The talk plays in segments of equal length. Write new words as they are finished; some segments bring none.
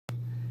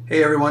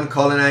Hey everyone,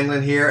 Colin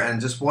Anglin here,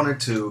 and just wanted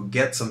to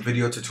get some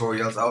video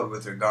tutorials out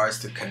with regards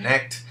to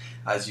Connect.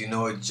 As you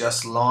know, it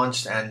just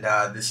launched, and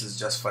this is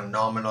just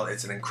phenomenal.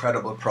 It's an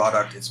incredible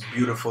product. It's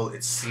beautiful,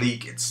 it's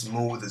sleek, it's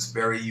smooth, it's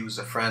very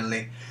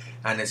user-friendly,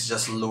 and it's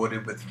just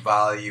loaded with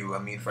value. I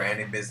mean, for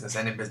any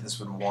business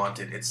would want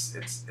it.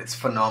 It's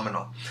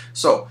phenomenal.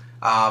 So,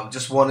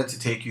 just wanted to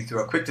take you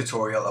through a quick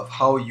tutorial of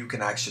how you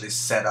can actually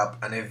set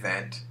up an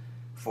event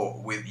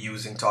with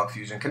using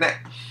TalkFusion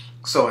Connect.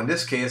 So in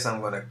this case, I'm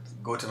going to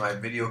go to my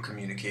video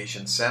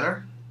communication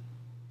center.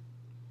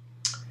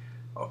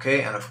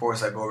 Okay, and of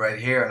course I go right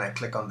here and I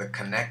click on the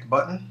connect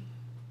button.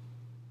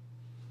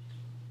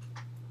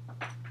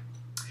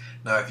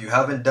 Now if you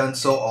haven't done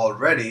so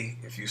already,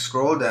 if you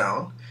scroll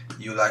down,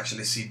 you'll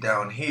actually see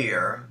down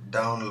here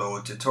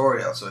download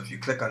tutorial. So if you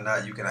click on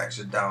that, you can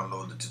actually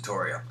download the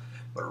tutorial.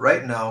 But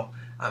right now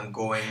I'm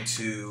going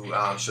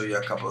to show you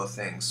a couple of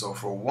things. So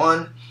for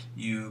one,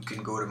 you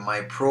can go to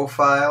my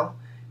profile.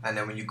 And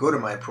then when you go to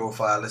my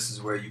profile, this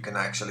is where you can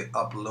actually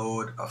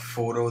upload a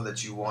photo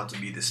that you want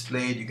to be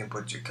displayed. You can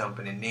put your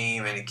company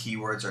name, any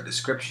keywords or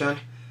description.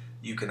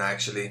 You can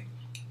actually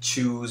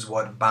choose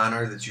what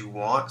banner that you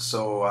want.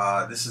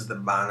 So this is the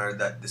banner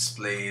that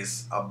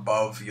displays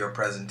above your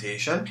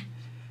presentation.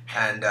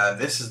 And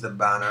this is the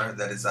banner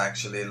that is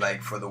actually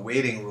like for the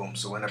waiting room.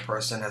 So when a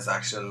person has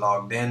actually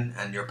logged in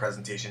and your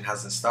presentation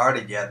hasn't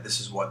started yet,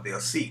 this is what they'll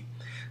see.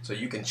 So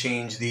you can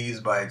change these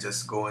by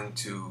just going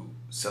to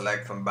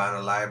select from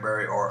banner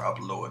library or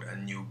upload a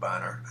new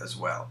banner as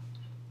well.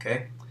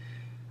 Okay.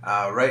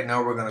 Right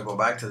now we're going to go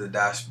back to the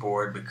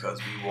dashboard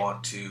because we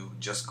want to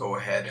just go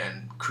ahead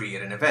and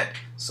create an event.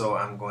 So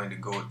I'm going to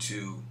go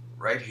to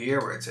right here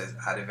where it says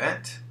add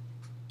event.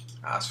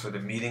 Ask for the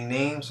meeting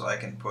name, so I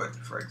can put,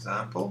 for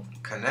example,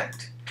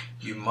 Connect.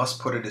 You must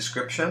put a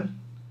description,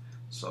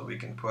 so we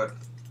can put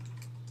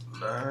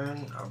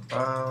learn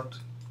about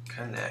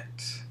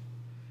Connect.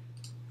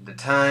 The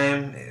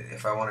time,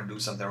 if I want to do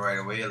something right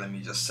away, let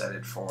me just set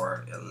it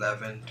for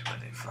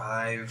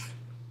 11:25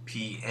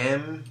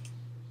 p.m.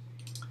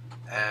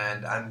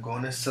 and I'm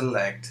going to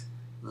select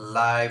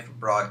live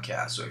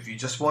broadcast. So if you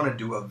just want to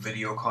do a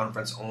video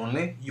conference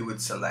only, you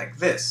would select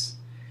this.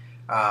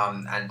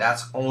 And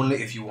that's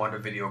only if you want a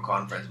video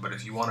conference. But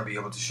if you want to be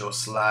able to show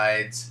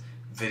slides,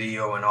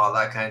 video, and all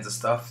that kinds of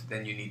stuff,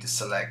 then you need to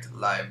select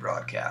live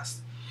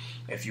broadcast.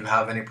 If you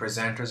have any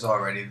presenters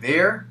already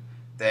there,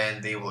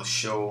 then they will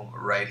show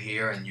right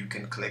here, and you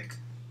can click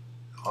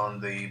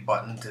on the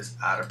button to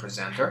add a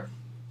presenter.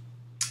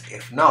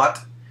 If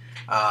not,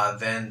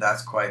 then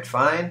that's quite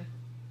fine.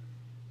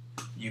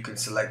 You can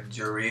select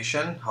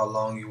duration, how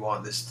long you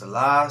want this to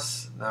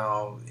last.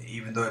 Now,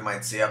 even though it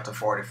might say up to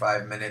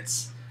 45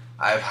 minutes,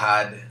 I've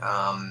had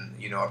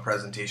a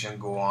presentation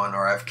go on,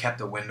 or I've kept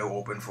the window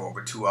open for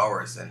over 2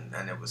 hours and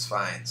it was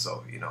fine.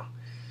 So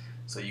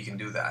so you can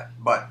do that.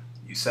 But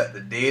you set the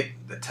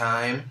date, the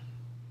time,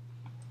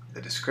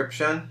 the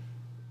description,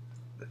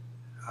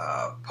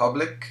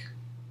 public,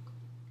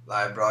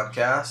 live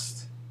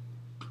broadcast.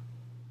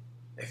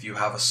 If you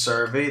have a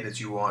survey that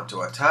you want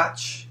to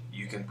attach,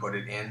 you can put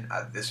it in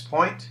at this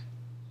point.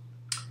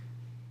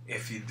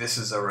 If this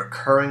is a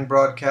recurring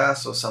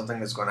broadcast, so something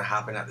that's going to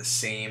happen at the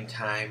same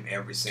time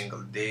every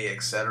single day,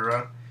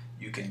 etc.,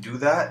 you can do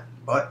that,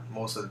 but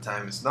most of the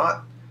time it's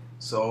not.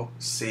 So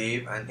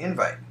save and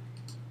invite.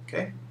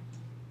 Okay.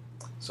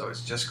 So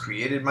it's just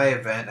created my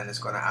event, and it's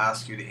going to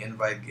ask you to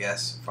invite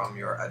guests from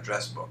your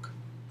address book.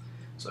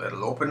 So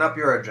it'll open up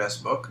your address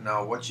book.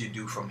 Now what you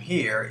do from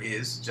here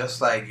is, just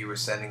like you were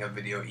sending a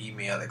video,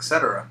 email,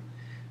 etc.,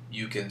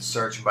 you can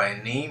search by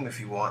name if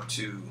you want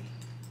to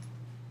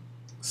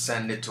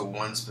send it to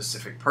one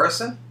specific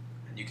person,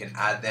 and you can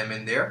add them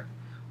in there.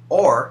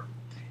 Or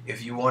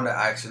if you want to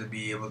actually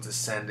be able to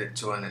send it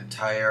to an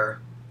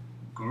entire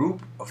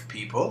group of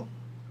people,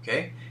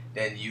 okay,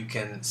 then you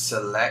can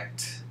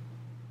select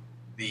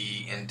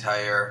the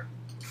entire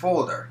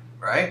folder,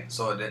 right?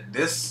 So that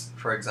this,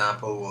 for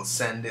example, will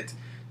send it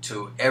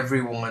to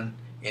everyone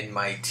in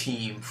my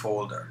team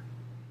folder.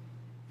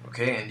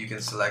 Okay, and you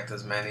can select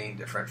as many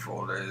different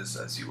folders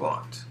as you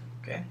want.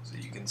 Okay, so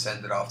you can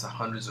send it off to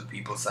hundreds of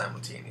people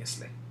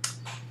simultaneously.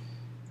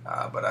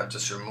 But I've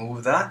just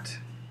removed that.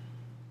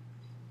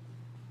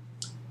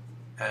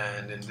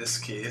 And in this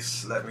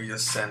case, let me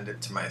just send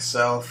it to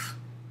myself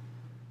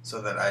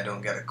so that I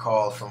don't get a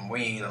call from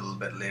Wayne a little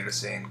bit later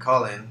saying,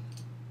 Colin,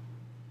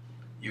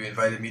 you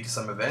invited me to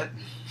some event.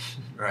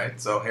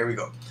 Right, so here we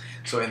go.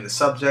 So in the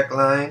subject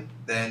line,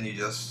 then you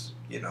just,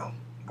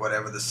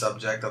 whatever the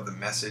subject of the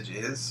message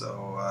is.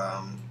 So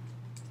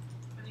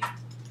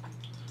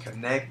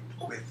connect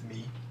with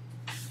me.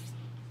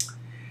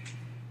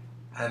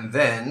 And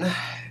then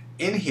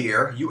in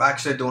here, you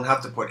actually don't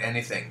have to put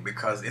anything,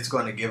 because it's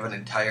going to give an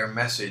entire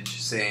message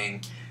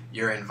saying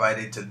you're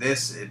invited to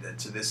this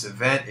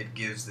event. It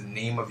gives the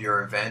name of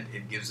your event.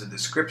 It gives a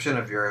description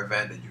of your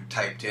event that you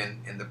typed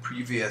in the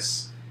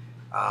previous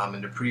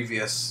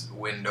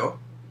window.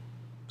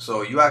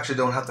 So you actually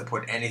don't have to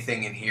put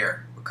anything in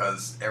here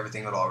because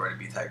everything will already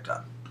be typed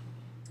up.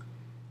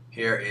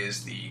 Here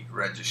is the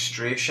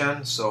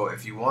registration. So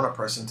if you want a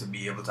person to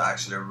be able to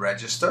actually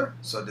register,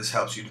 so this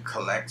helps you to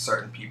collect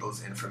certain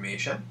people's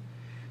information.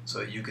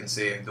 So you can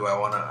say, do I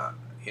want to,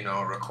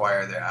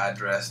 require their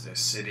address, their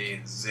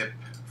city, zip,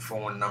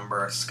 phone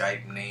number,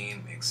 Skype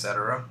name,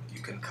 etc.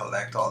 You can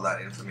collect all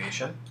that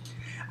information.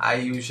 I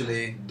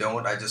usually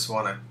don't. I just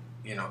want to,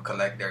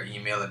 collect their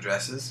email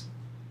addresses.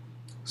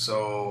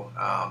 So,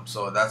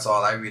 so that's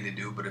all I really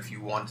do. But if you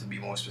want to be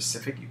more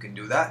specific, you can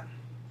do that.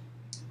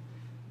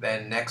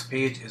 Then next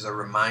page is a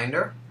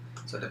reminder.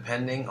 So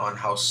depending on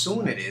how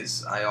soon it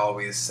is, I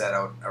always set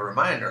out a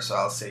reminder. So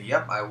I'll say,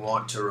 yep, I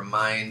want to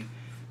remind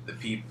the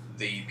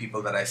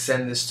people that I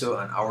send this to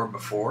an hour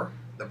before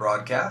the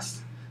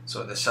broadcast.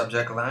 So the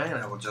subject line,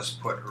 I will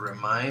just put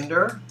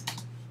reminder,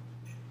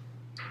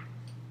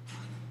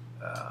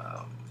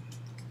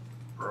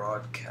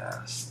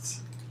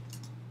 broadcast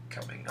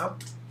coming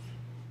up.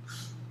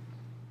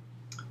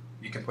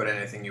 You can put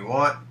anything you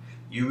want.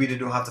 You really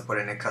don't have to put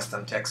any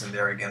custom text in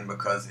there again,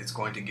 because it's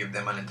going to give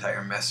them an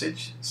entire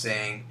message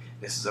saying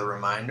this is a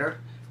reminder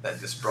that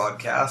this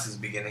broadcast is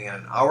beginning in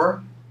an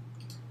hour.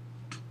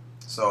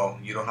 So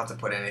you don't have to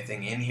put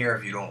anything in here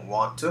if you don't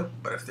want to,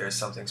 but if there's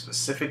something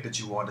specific that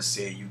you want to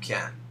say, you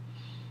can.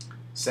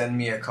 Send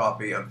me a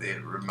copy of the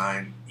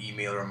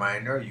email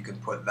reminder. You can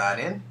put that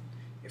in.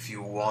 If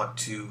you want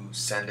to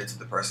send it to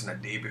the person a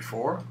day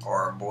before,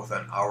 or both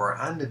an hour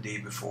and a day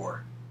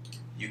before,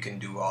 you can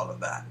do all of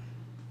that.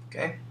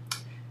 Okay?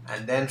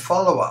 And then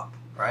follow up,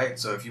 right?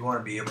 So if you want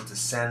to be able to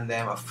send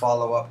them a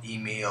follow-up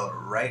email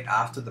right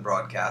after the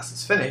broadcast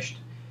is finished,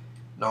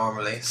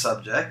 normally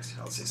subject,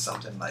 I'll say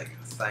something like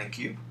thank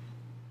you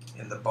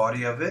in the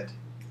body of it.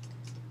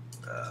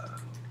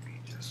 We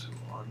just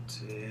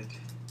wanted to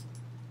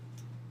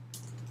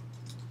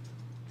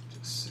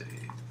say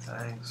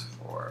thanks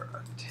for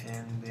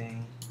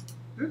attending.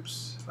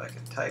 Oops, if I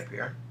can type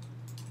here.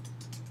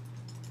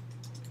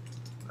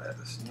 Let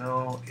us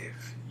know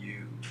if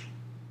you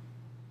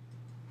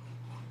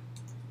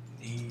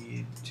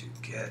need to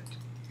get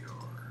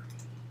your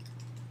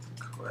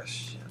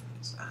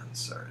questions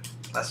answered.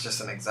 That's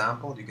just an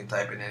example. You can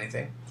type in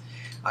anything.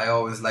 I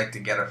always like to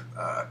get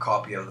a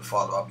copy of the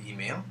follow-up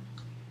email.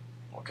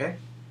 Okay,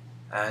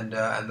 and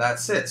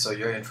that's it. So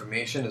your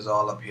information is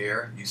all up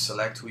here. You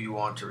select who you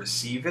want to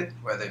receive it,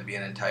 whether it be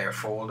an entire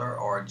folder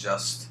or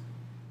just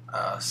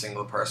a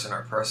single person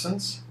or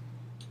persons.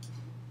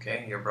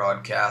 Okay, your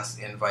broadcast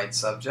invite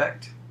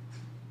subject,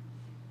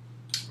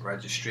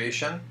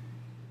 registration.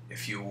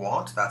 If you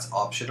want, that's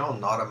optional,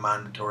 not a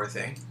mandatory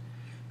thing.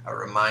 A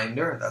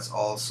reminder, that's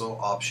also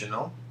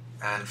optional.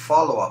 And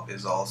follow-up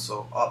is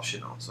also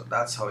optional. So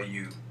that's how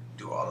you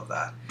do all of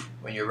that.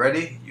 When you're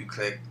ready, you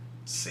click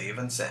Save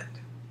and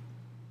Send.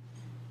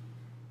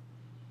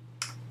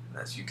 And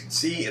as you can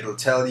see, it'll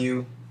tell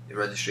you the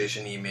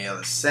registration email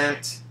is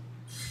sent,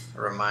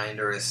 a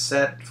reminder is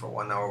set for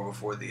 1 hour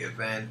before the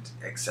event,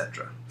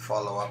 etc.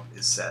 Follow-up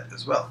is set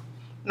as well.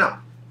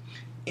 Now,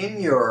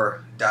 in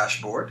your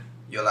dashboard,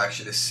 you'll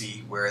actually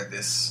see where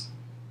this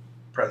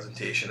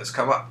presentation has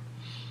come up.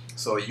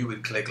 So you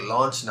would click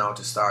launch now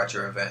to start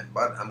your event,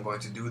 but I'm going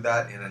to do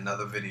that in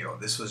another video.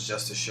 This was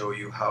just to show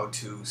you how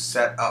to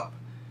set up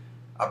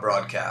a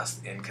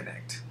broadcast in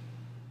Connect.